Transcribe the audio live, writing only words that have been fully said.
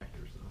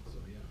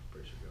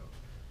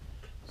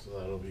So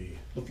that'll be...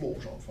 The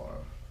floor's on fire.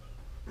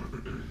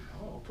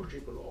 Oh,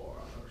 particular.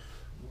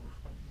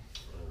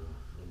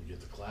 Let me get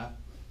the clap.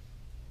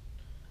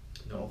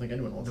 I don't think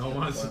anyone wants No to one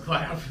wants to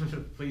clap.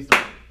 clap. Please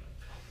don't.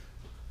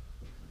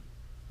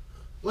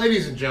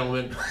 Ladies and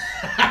gentlemen,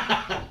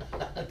 I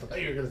thought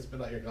you were going to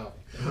spit out your coffee.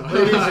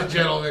 Ladies and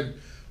gentlemen,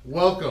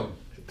 welcome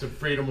to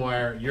Freedom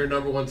Wire, your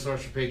number one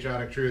source for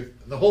patriotic truth.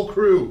 The whole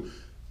crew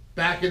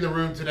back in the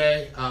room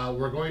today.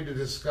 We're going to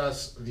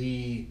discuss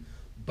the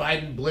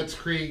Biden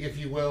blitzkrieg, if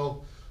you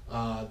will,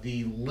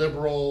 the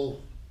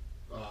liberal,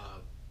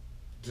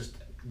 just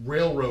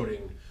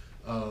railroading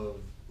of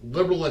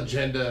liberal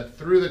agenda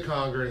through the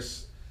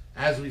Congress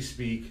as we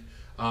speak.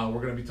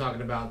 We're going to be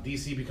talking about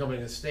D.C.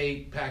 becoming a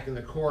state, packing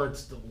the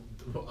courts,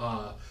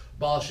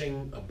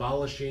 abolishing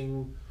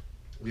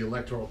the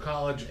Electoral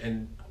College,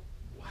 and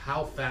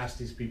how fast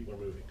these people are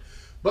moving.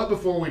 But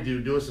before we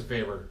do us a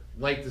favor.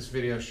 Like this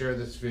video, share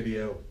this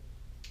video,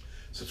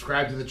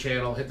 subscribe to the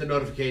channel, hit the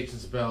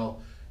notifications bell,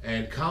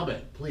 and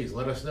comment. Please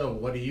let us know,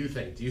 what do you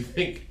think? Do you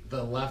think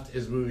the left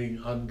is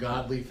moving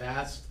ungodly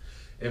fast?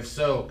 If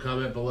so,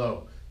 comment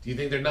below. Do you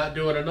think they're not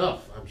doing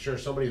enough? I'm sure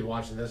somebody's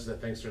watching this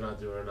that thinks they're not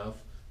doing enough.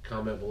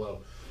 Comment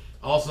below.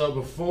 Also,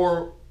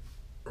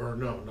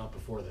 not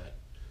before that.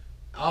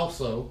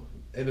 Also,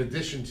 in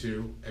addition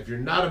to, if you're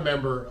not a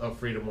member of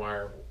Freedom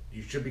Wire,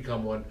 you should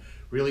become one.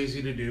 Real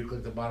easy to do.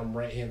 Click the bottom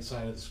right-hand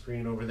side of the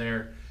screen over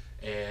there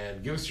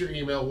and give us your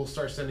email. We'll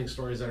start sending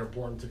stories that are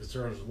important to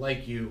conservatives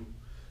like you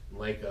and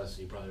like us.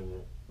 You probably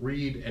won't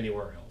read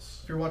anywhere else.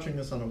 If you're watching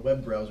this on a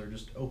web browser,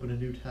 just open a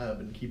new tab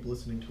and keep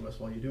listening to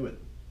us while you do it.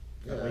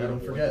 That way you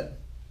don't forget.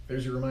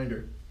 There's your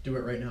reminder. Do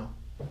it right now.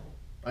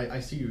 I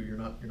see you. You're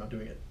not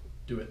doing it.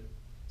 Do it.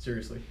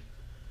 Seriously.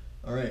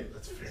 All right.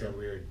 That's very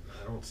weird.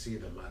 I don't see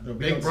them. No,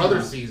 Big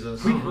Brother sees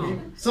us.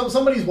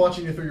 Somebody's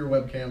watching you through your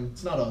webcam.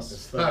 It's not us.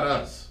 It's not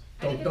us.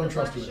 Don't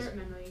trust you. Shirt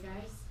memo, you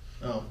guys.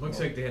 Oh, Looks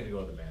like they had to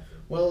go to the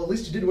bathroom. Well, at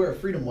least you did wear a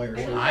Freedom Wire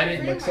shirt. I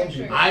didn't. Like some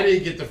people. I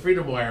didn't get the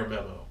Freedom Wire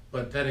memo.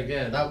 But then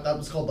again, That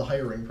was called the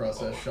hiring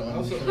process,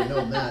 Sean. You should have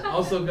known that.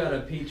 Also got a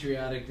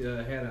patriotic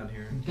hat on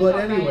here. But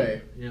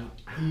anyway, Yeah.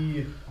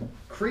 the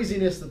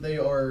craziness that they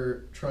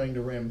are trying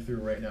to ram through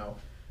right now.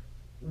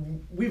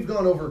 We've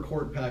gone over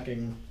court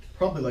packing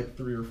probably like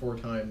 3 or 4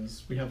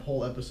 times. We have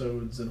whole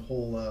episodes and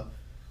whole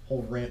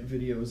rant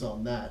videos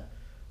on that.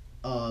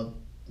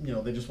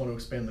 They just want to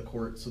expand the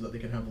court so that they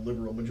can have a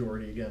liberal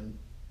majority again.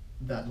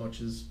 That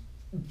much is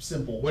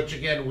simple. which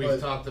again we've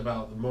talked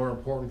about. The more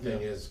important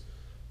thing Yeah. is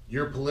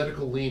your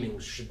political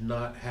leanings should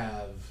not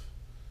have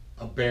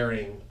a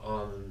bearing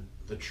on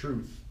the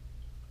truth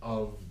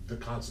of the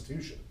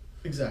Constitution.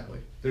 Exactly.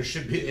 There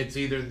should be. It's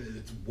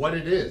what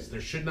it is. There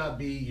should not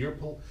be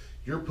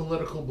your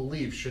political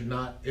belief should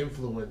not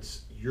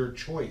influence your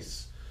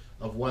choice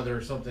of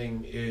whether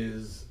something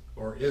is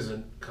or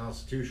isn't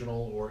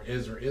constitutional or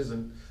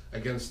isn't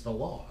against the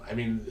law. I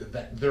mean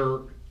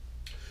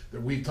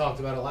we talked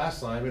about it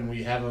last time, and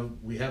we have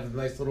a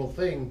nice little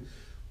thing.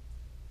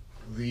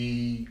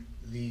 The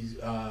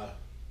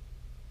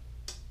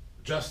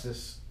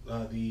justice,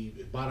 the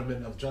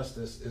embodiment of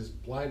justice is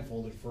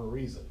blindfolded for a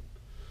reason.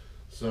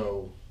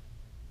 So,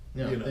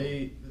 Yeah,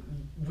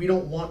 we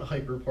don't want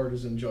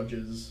hyper-partisan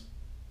judges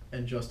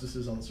and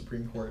justices on the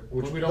Supreme Court.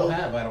 which we don't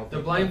have, I don't The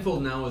think.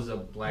 blindfold now is a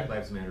Black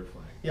Lives Matter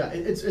flag. Yeah,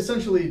 it's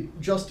essentially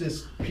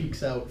justice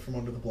peeks out from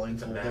under the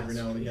blindfold mask, every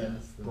now and again.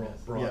 Yes, the brought,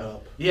 mask. brought Yeah.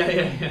 up.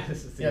 Yeah.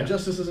 Yeah,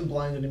 Justice isn't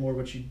blind anymore,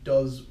 but she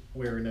does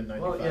wear an N95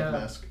 Well, yeah.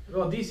 mask.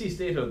 Well, DC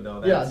statehood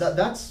though. Yeah,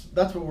 that's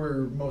what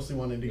we're mostly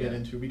wanting to get Yeah.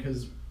 into,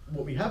 because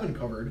what we haven't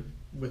covered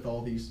with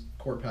all these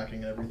court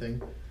packing and everything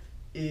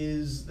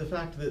is the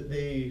fact that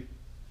they,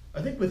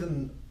 I think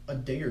within a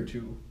day or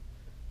two,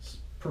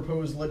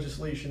 proposed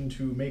legislation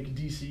to make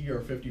DC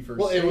our 51st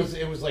Well,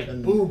 state. it was like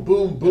And- boom,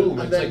 boom, boom.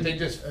 and It's then, like they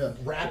just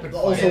rapid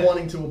fire. also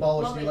wanting to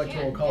abolish Well, the they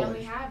Electoral can. College. They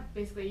only have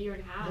basically a year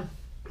and a half.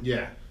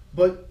 Yeah,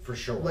 But for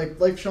sure.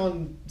 like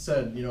Sean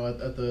said,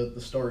 at the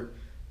start,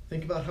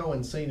 think about how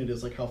insane it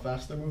is, like how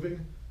fast they're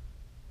moving.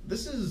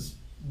 This is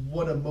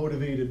what a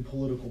motivated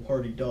political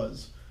party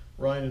does.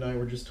 Ryan and I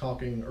were just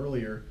talking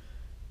earlier.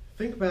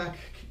 Think back,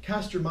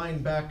 cast your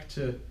mind back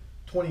to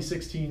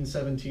 2016,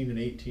 17, and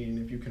 18,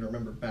 if you can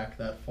remember back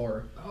that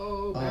far.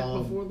 Oh, back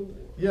before the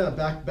war. Yeah,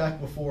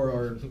 back before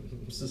our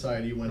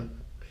society went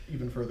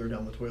even further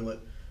down the toilet.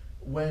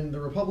 When the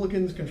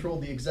Republicans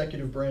controlled the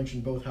executive branch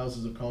in both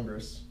houses of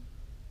Congress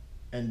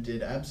and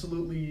did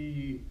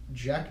absolutely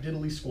jack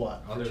diddly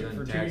squat Other than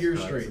for 2 tax years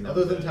cuts, straight, and that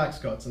other was than it. tax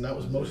cuts, and that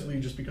was That was mostly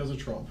it. just because of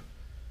Trump.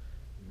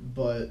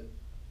 But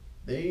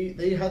they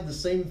had the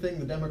same thing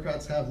the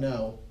Democrats have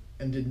now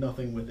and did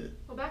nothing with it.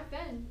 Well, back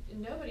then,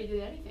 nobody did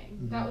anything.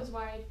 Mhm. That was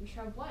why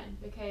Trump won,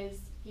 because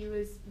he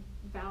was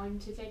vowing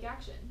to take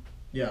action.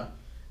 Yeah,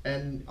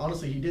 and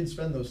honestly, he did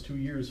spend those 2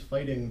 years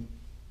fighting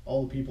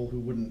all the people who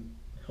wouldn't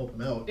help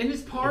him out. In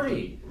his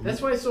party.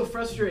 That's why it's so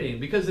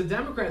frustrating, because the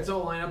Democrats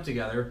all line up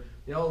together.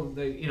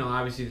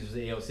 Obviously there's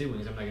the AOC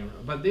wings. I'm not gonna,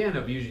 but they end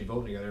up usually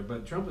voting together.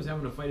 But Trump was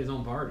having to fight his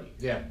own party.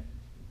 Yeah,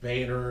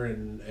 Boehner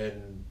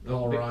and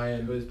Paul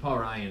Ryan. It was Paul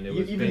Ryan. It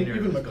was Even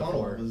Boehner McConnell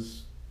before.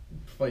 was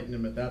fighting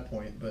him at that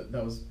point, but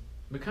that was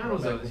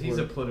McConnell's he's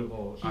a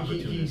political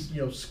opportunist.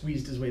 he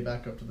squeezed his way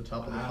back up to the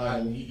top of the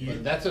pile.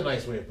 But that's a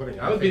nice way of putting it.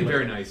 I was being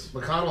very nice.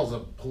 McConnell's a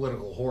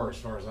political whore, as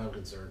far as I'm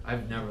concerned.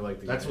 I've never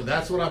liked the That's guy.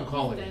 that's what I'm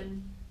calling it.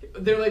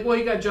 Then They're like, well,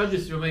 he got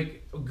judges through. I'm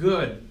like,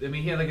 good. I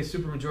mean, he had like a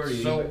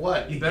supermajority. So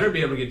what? He better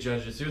be able to get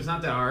judges through. It's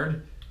not that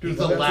hard. He's Dude,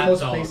 a that's the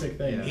most lapdog. basic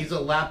thing. Yeah. He's a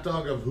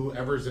lapdog of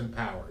whoever's in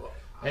power,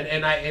 and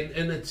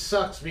it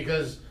sucks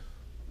because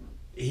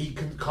he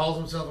calls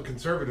himself a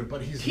conservative,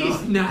 but he's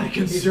not a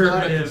conservative. He's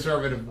not a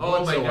conservative Oh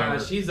whatsoever. my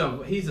gosh,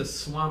 he's a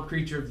swamp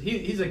creature.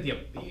 He's like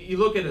you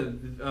look at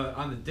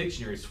on the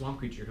dictionary, swamp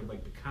creature,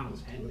 like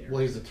McConnell's head there.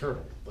 Well, he's a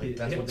turtle. Like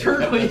that's what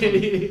turtle.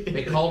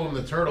 they called him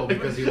the turtle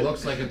because he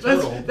looks like a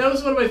turtle. That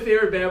was one of my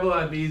favorite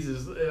Babylon Bees.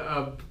 Is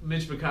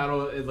Mitch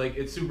McConnell? Like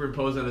it's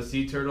superimposed on a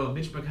sea turtle, and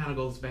Mitch McConnell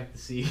goes back to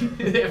sea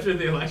after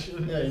the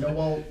election. Yeah,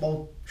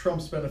 while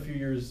Trump spent a few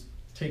years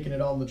taking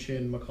it on the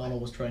chin, McConnell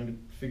was trying to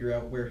figure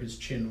out where his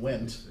chin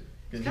went.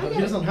 He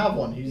doesn't have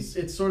one.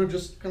 It's sort of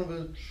just kind of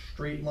a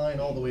straight line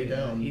all the way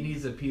down. He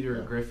needs a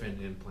Peter Griffin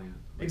implant.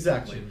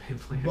 Exactly. Chin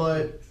implant.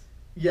 But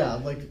yeah,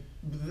 like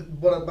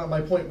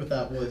my point with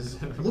that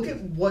was look at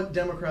what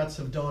Democrats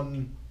have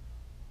done,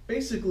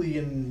 basically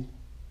in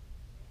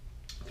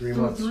 3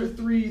 months.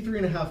 three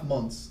and a half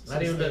months.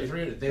 Not even the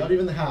three. Not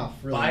even the half.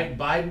 Really.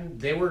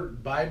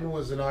 Biden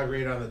was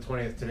inaugurated on the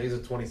 20th. Today's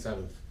the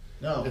 27th.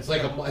 No, It's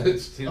like a month.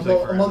 It's Seems a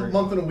like forever.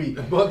 month and a week.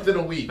 a month and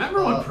a week.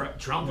 Remember when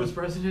Trump was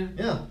president?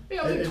 Yeah,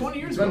 Yeah, it was like 20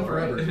 years it's been ago.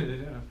 forever. Right?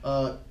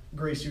 Yeah.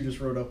 Grace, you just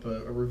wrote up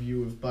a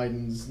review of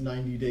Biden's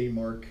 90-day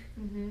mark.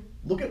 mhm.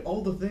 Look at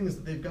all the things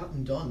that they've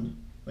gotten done.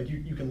 Like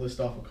you can list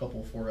off a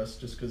couple for us,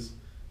 just because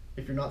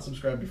if you're not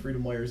subscribed to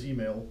Freedom Wire's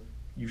email,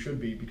 you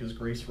should be, because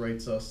Grace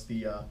writes us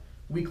the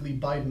weekly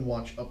Biden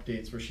Watch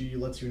updates, where she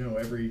lets you know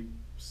every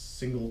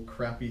single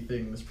crappy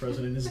thing this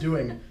president is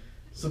doing.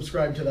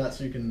 Subscribe to that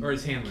so you can Or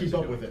his handlers keep are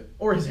up doing with it.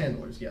 Or his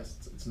handlers, yes.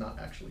 It's not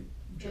actually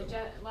Joe.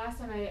 Yeah, last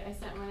time I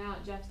sent one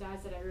out, Jeff's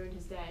dad said I ruined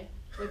his day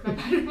with my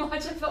Biden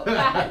watch. I felt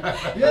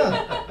bad.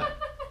 Yeah.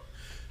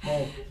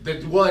 Well,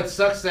 It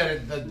sucks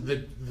that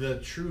the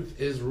truth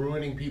is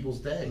ruining people's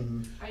day.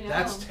 mhm. I know.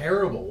 That's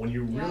terrible when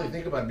you really Yeah.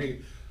 think about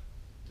it.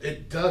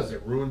 It does.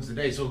 It ruins the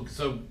day.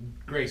 So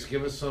Grace,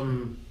 give us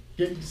some.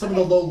 Get some of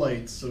the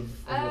lowlights of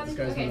what this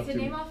guy's been Okay, up to to.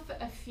 name off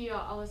a few,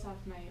 I'll list off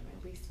my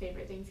least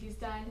favorite things he's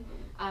done.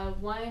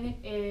 One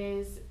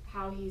is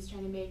how he's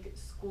trying to make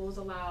schools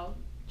allow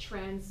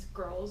trans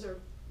girls or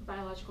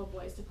biological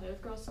boys to play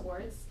with girls'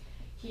 sports.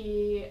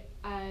 He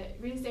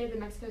reinstated the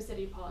Mexico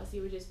City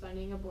policy, which is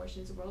funding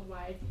abortions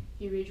worldwide.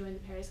 He rejoined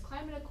the Paris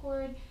Climate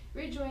Accord,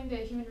 rejoined the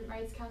Human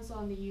Rights Council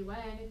and the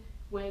UN,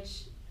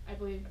 which I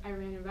believe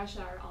Iran and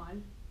Russia are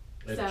on.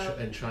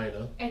 And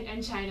China.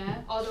 And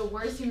China, all the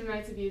worst human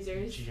rights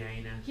abusers.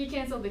 China. He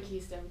canceled the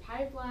Keystone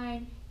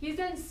Pipeline. He's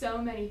done so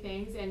many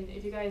things, and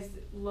if you guys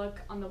look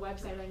on the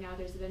website right now,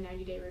 there's the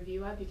 90-day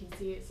review up. You can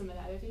see some of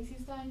the other things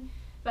he's done.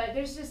 But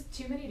there's just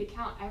too many to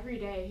count. Every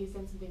day he's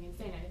done something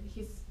insane.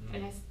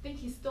 And I think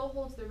he still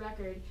holds the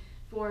record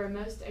for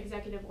most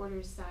executive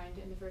orders signed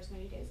in the first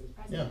 90 days as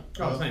Yeah. president.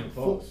 Oh, it's not even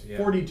close, yeah.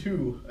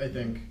 42, I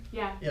think.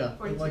 Yeah. Yeah.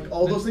 42. Like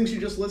all those things you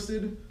just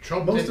listed,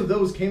 Trump most did- of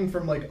those came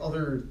from like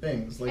other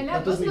things. Like and that most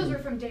of doesn't those even.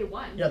 were from day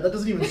one. Yeah, that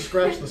doesn't even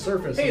scratch the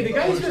surface. Hey, of the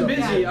guy's other been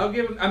stuff. busy. Yeah. I'll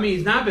give him. I mean,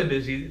 he's not been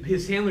busy.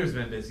 His handler's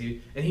been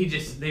busy, and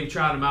they've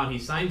trotted him out. And he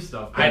signed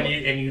stuff. And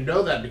you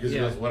know that because he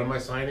Yeah. goes, "What am I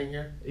signing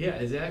here?" Yeah,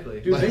 exactly.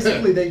 Dude,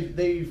 basically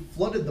they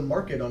flooded the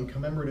market on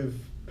commemorative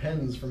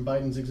pens from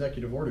Biden's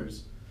executive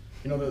orders.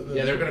 You know,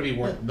 Yeah, they're going to be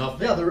worth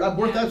nothing. Yeah, they're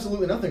worth Yeah.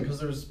 absolutely nothing because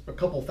there's a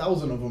couple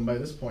thousand of them by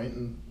this point,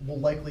 and we'll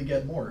likely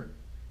get more.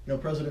 You know,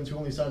 presidents who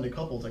only signed a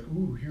couple, it's like,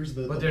 ooh, here's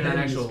the. But the they're not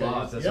pen actual this guy-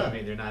 laws. That's yeah. what I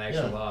mean. They're not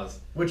actual Yeah. laws.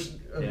 Which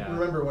Yeah.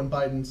 remember when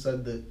Biden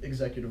said that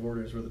executive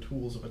orders were the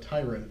tools of a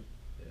tyrant?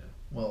 Yeah.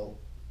 Well,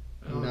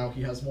 Oh. now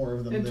he has more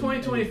of them. In than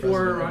any 2024,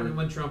 president ever.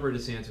 when Trump or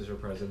DeSantis are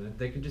president,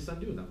 they can just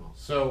undo them all.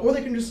 So Or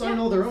they can just sign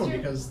Yeah, all their that's own true.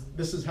 because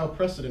this is how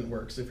precedent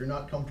works. If you're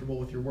not comfortable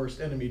with your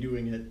worst enemy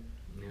doing it,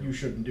 Yeah. you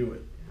shouldn't do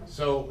it.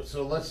 So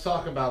let's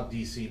talk about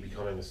DC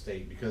becoming a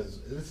state because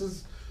this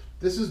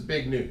is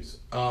big news.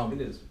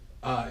 It is.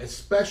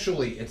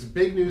 Especially it's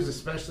big news,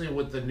 especially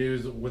with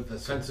the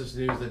census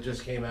news that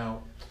just came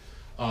out.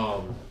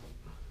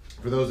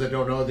 For those that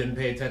don't know, didn't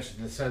pay attention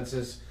to the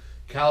census,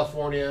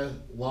 California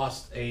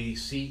lost a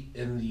seat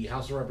in the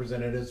House of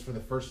Representatives for the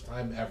first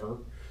time ever.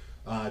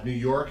 New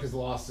York has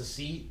lost a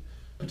seat,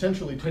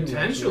 Potentially two.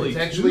 Potentially.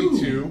 potentially Two.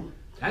 two.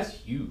 That's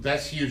huge.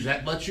 That's huge.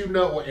 That lets you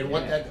know, and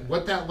Yeah.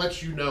 what that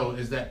lets you know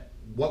is that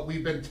what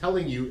we've been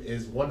telling you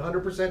is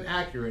 100%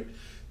 accurate.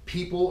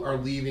 People are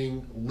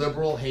leaving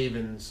liberal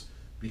havens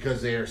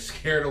because they are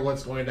scared of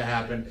what's going to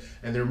happen,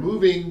 and they're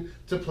moving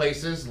to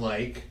places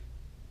like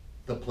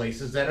the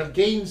places that have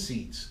gained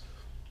seats: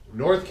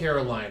 North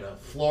Carolina,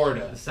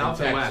 Florida, The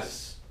South and Texas.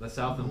 West. The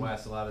South and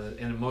West, a lot of,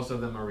 and most of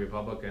them are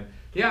Republican.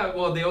 Yeah,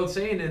 well, the old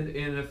saying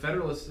in a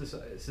federalist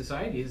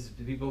society is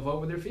people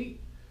vote with their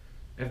feet.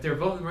 If they're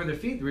voting with their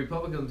feet, the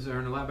Republicans are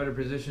in a lot better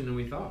position than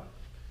we thought.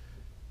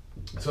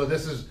 So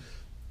this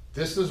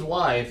is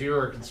why, if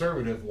you're a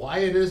conservative, why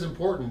it is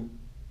important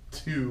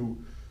to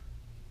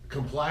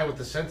comply with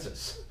the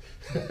census.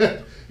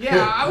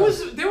 Yeah,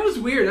 that was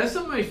weird. That's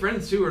some of my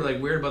friends too are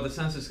like weird about the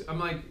census. I'm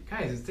like,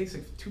 guys, it takes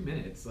like 2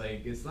 minutes.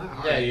 Like, it's not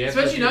hard. Yeah, you answer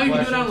especially a now few you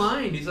can do it questions.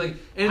 online. He's like,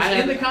 and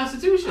it's in the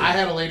Constitution. I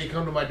had a lady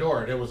come to my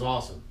door, and it was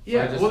awesome.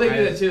 Yeah, I well, they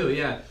do that too.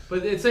 Yeah,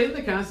 but it's in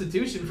the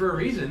Constitution for a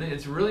reason.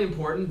 It's really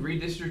important.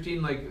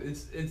 Redistricting, like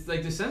it's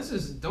like the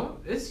census.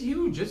 It's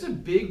huge. It's a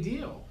big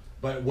deal.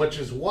 But which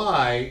is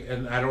why,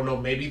 and I don't know,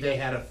 maybe they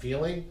had a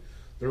feeling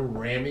they're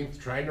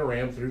trying to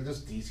ram through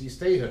this DC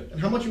statehood. And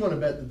how much you want to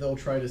bet that they'll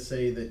try to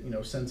say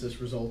that, census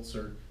results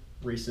are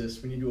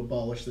racist? We need to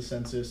abolish the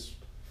census,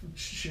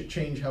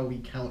 change how we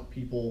count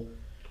people.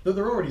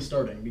 They're already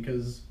starting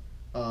because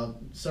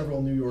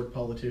several New York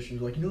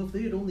politicians are like, if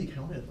they had only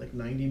counted like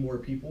 90 more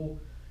people,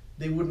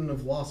 they wouldn't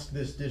have lost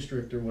this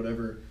district or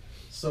whatever.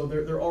 So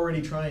they're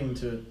already trying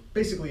to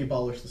basically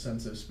abolish the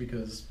census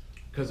because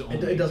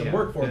it doesn't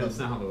work for them. It's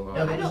not how the law.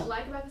 Yeah, What I don't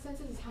like about the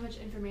census is how much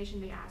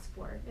information they ask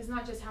for. It's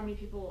not just how many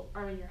people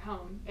are in your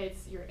home.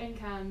 It's your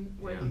income,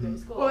 where you go to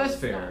school. Well, that's it's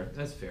fair. not-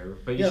 That's fair.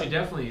 But Yeah. you should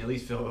definitely at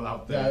least fill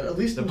out the, At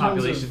least the in terms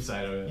population of,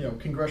 side of it.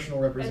 congressional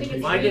I think representation.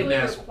 it's I didn't legally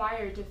ask-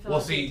 required to fill Well,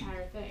 out see, the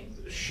entire thing.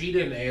 She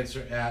didn't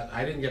answer.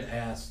 I didn't get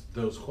asked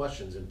those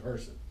questions in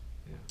person.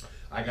 Yeah.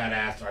 I got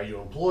asked, "Are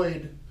you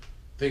employed?"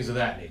 Things of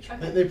that nature.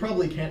 They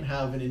probably can't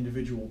have an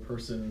individual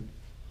person.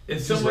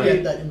 It's Just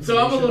somebody. get that So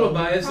I'm a information little on-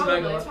 biased Probably,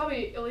 about. it's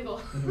probably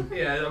illegal.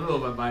 Yeah, I'm a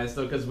little bit biased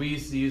though because we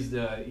used to use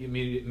the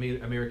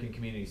American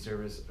Community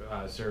Service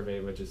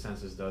survey, which the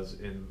census does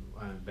in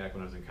back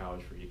when I was in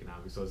college for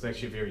economics. So it's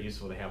actually very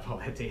useful to have all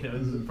that data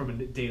from a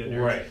data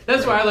nerd. Right,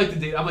 That's right. why I like the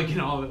data. I'm like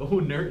all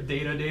nerd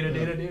data.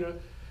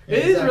 Yeah,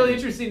 It is really exactly.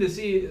 interesting to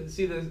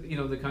see the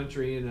the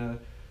country and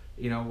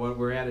what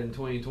we're at in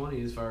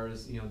 2020 as far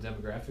as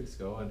demographics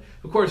go. And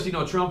of course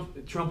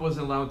Trump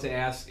wasn't allowed to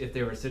ask if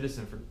they were a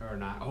citizen or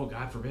not. Oh,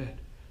 God forbid.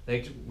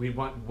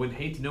 Would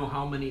hate to know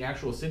how many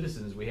actual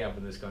citizens we have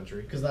in this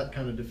country. Because that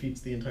kind of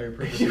defeats the entire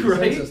purpose of the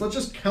Right? census. Let's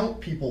just count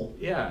people.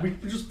 Yeah. We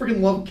just freaking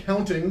love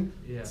counting.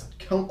 Yeah. Let's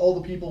count all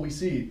the people we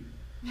see.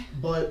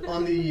 But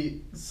on the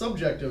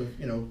subject of,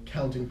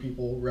 counting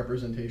people,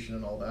 representation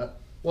and all that,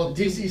 Well,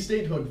 the DC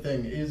statehood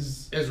thing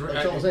is Is- like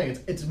I was saying,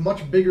 it's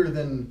much bigger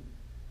than,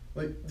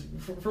 like,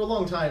 for a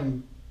long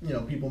time,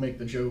 people make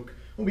the joke,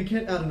 well, we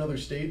can't add another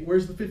state.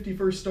 Where's the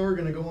 51st star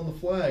going to go on the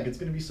flag? It's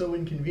going to be so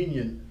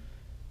inconvenient.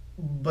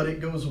 But it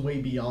goes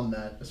way beyond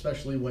that,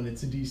 especially when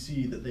it's a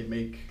DC that they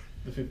make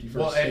the 51st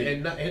Well, state.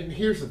 and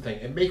here's the thing: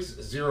 it makes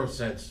zero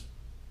sense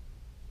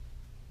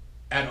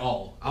at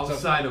all.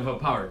 Outside of a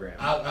power grab.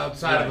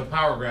 Outside of a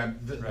power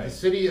grab, the Right.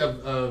 city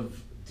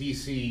of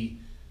DC,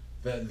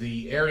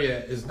 the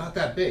area is not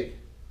that big.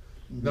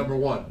 Number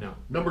one. No.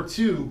 Number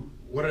two.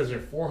 What is there?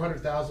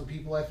 400,000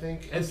 people, I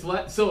think. It's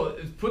so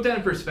put that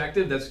in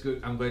perspective. That's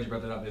good. I'm glad you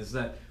brought that up. Is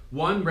that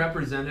one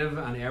representative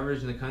on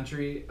average in the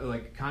country,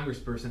 like a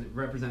congressperson,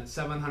 represents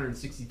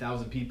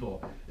 760,000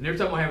 people, and they're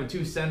talking about having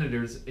 2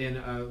 senators in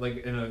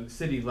a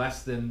city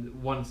less than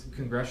one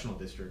congressional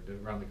district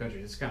around the country.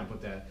 Just kind of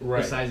put that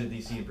Right. the size of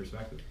DC in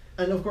perspective.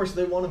 And of course,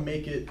 they want to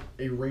make it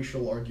a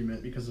racial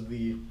argument because of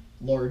the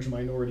large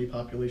minority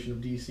population of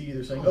DC.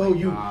 They're saying, Oh my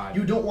you God.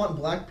 you don't want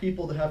black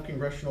people to have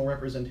congressional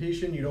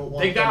representation. You don't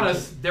want They got them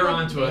us. They're Well,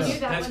 onto they us. knew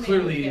that That's when they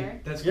clearly. moved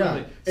there. That's To, yeah.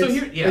 clearly. So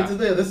It's- here, yeah. it's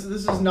there. This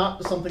is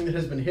not something that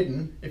has been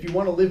hidden. If you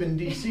want to live in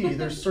DC,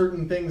 there's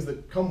certain things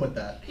that come with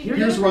that. You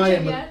Here's go to Ryan.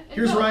 Virginia and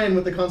Here's vote. Ryan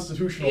with the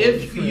constitutional.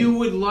 If thing. you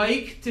would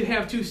like to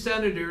have 2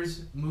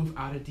 senators move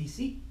out of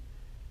DC,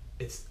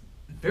 it's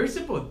very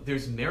simple.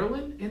 There's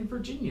Maryland and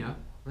Virginia,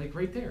 like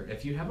right there.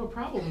 If you have a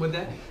problem with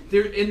that,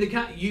 there in the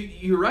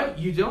you're right.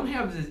 You don't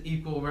have the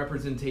equal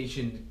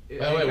representation.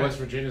 By the way, West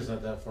Virginia's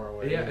not that far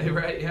away. Yeah,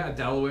 right. Yeah,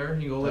 Delaware.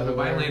 You go live in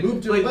Delaware. Byland.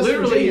 Move to like West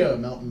literally, Virginia,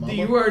 Mountain Mama.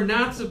 you are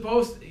not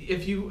supposed.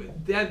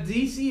 That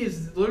DC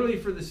is literally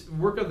for the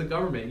work of the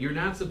government. You're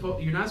not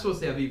supposed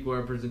to have equal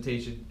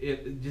representation.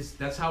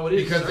 That's how it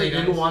is. Because Sorry, they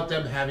didn't guys. want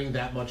them having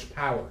that much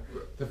power.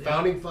 The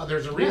founding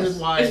there's a reason Yes,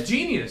 why. it's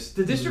genius.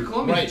 The District of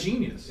Columbia Right. is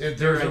genius. There's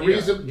Their a idea.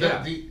 reason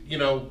Yeah, that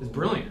it's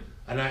brilliant.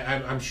 And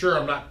I'm sure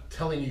I'm not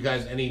telling you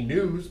guys any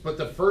news, but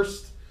the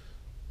first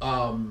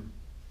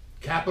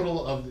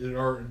capital of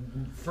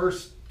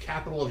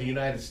the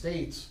United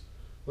States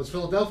was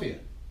Philadelphia.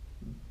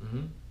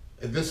 Mhm.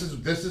 And this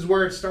is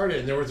where it started,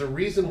 and there was a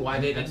reason why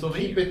they didn't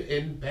Pennsylvania. keep it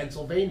in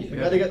Pennsylvania. We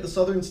got to get the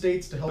southern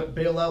states to help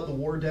bail out the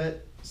war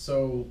debt,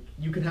 so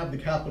you can have the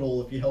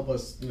capital if you help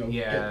us. Yeah,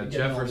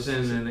 get in all this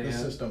Jefferson the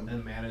system.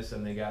 and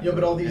Madison, they got. Yeah,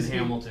 but all these and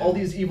Hamilton, all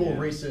these evil yeah.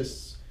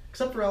 racists,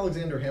 except for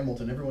Alexander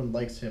Hamilton, everyone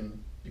likes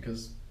him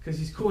because Because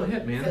he's cool and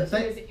hip, man. Yeah. It was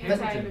Thank-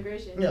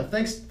 anti-immigration. yeah,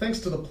 thanks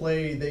to the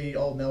play, they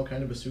all now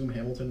kind of assume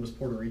Hamilton was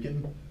Puerto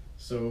Rican,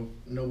 so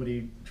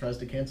nobody tries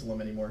to cancel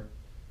him anymore.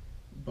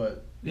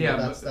 But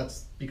Yeah,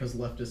 that's because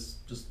leftists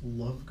just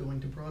love going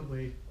to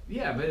Broadway.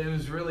 Yeah, but it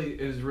is really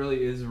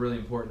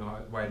important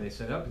why they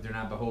set up. They're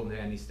not beholden to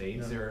any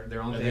states. Yeah.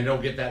 They're on. And they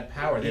don't get that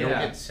power. They don't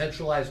Yeah. get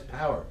centralized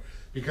power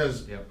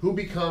because Yep. who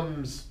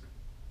becomes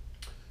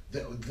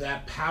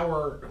that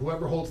power,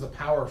 whoever holds the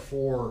power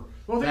for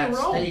Well, they that were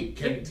Rome. state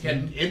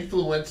can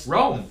influence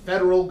Rome. the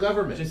federal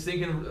government. Just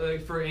thinking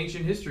for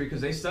ancient history,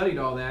 because they studied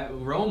all that.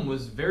 Rome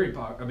was very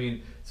I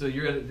mean, so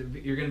you're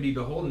gonna be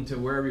beholden to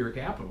wherever your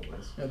capital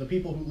is. Yeah, the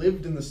people who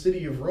lived in the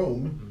city of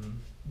Rome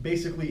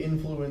basically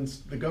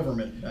influenced the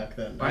government back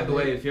then. By the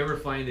way, if you ever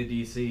fly into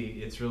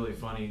DC, it's really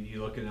funny.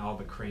 You look at all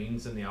the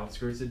cranes in the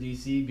outskirts of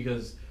DC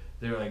because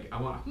they're like,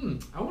 I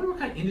wonder what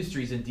kind of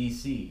industries in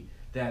DC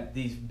that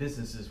these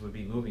businesses would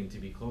be moving to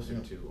be closer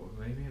to. Or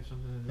maybe have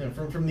something to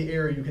do with from the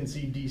air, you can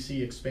see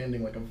DC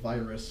expanding like a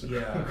virus.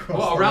 Yeah, across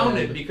well, the around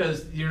land. it,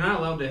 because you're not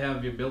allowed to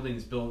have your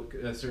buildings built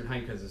a certain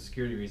height because of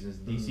security reasons.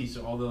 DC,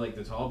 so all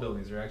the tall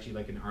buildings are actually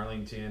like in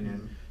Arlington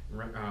and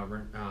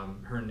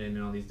Herndon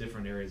and all these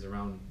different areas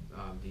around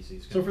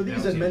DC. So for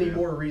these and many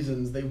more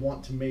reasons, they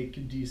want to make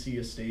DC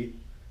a state,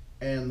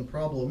 and the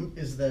problem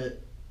is that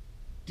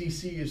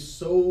DC is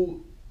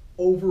so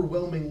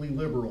overwhelmingly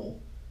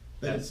liberal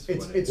that That's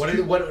it's what is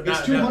it- what- it's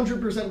not-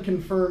 200%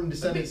 confirmed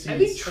Senate seats. I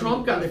think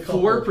Trump got and a couple-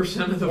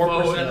 4% of the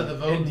 4% vote of the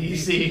vote in in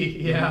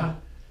DC. Yeah.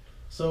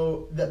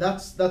 So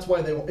that's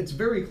why they. It's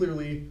very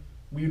clearly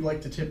we'd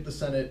like to tip the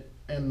Senate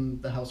and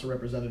the House of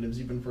Representatives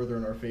even further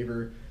in our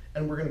favor,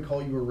 and we're going to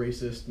call you a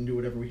racist and do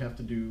whatever we have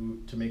to do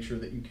to make sure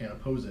that you can't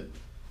oppose it.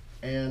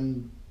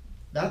 And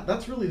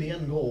that's really the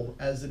end goal,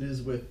 as it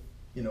is with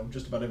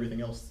just about everything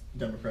else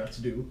Democrats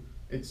do.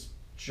 It's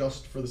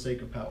just for the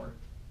sake of power.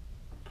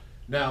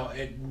 Now,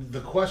 the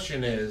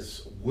question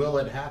is, will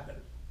it happen?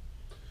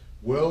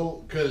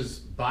 Because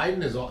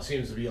Biden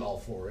seems to be all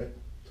for it.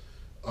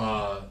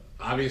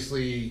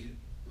 Obviously,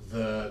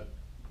 the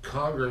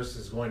Congress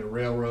is going to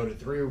railroad it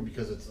through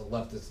because it's a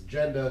leftist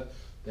agenda.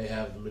 They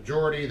have the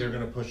majority. They're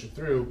going to push it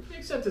through.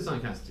 Except it's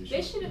unconstitutional.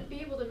 They shouldn't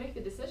be able to make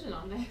the decision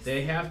on this.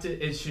 They have to.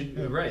 It should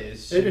Yeah. right. It It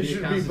should be, should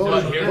a be constitutional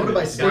voted amendment.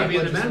 by It's got to be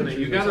an state amendment.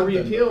 You legislatures got to or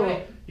something. repeal.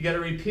 Right. You got to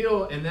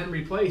repeal and then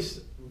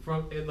replace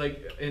from it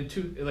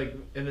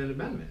in an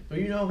amendment. But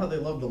you know how they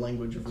love the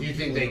language of Do you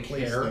think repeal and they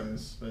replace care?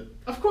 things, but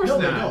Of course No,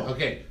 they not. don't.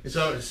 Okay,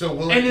 so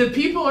will And it, the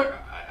people are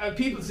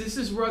people. This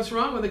is what's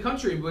wrong with the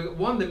country.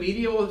 One, the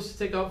media will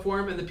stick up for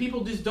them, and the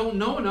people just don't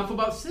know enough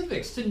about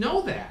civics to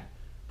know that.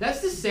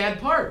 That's the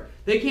sad part.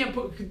 They can't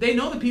put. They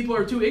know the people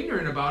are too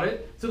ignorant about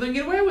it, so they can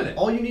get away with it.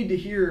 all you need to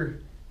hear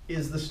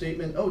is the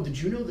statement, "Oh,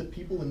 did you know that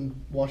people in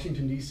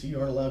Washington D.C.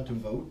 aren't allowed to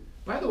vote?"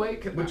 By the way,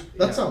 Which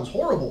that sounds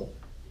horrible.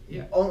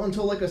 Yeah.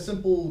 Until like a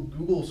simple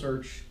Google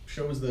search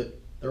shows that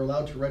they're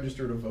allowed to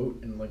register to vote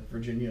in like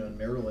Virginia and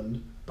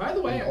Maryland. By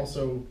the way, And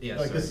also, Yeah,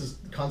 this sorry. is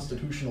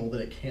constitutional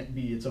that it can't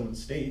be its own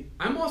state.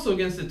 I'm also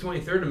against the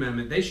 23rd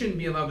Amendment. They shouldn't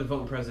be allowed to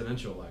vote in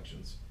presidential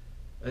elections.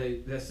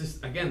 That's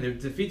just again, it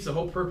defeats the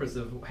whole purpose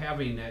of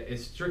having that.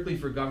 It's strictly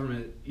for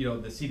government,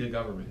 the seat of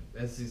government.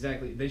 That's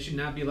exactly. They should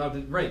not be allowed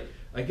to. Right.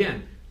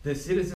 Again, the citizens.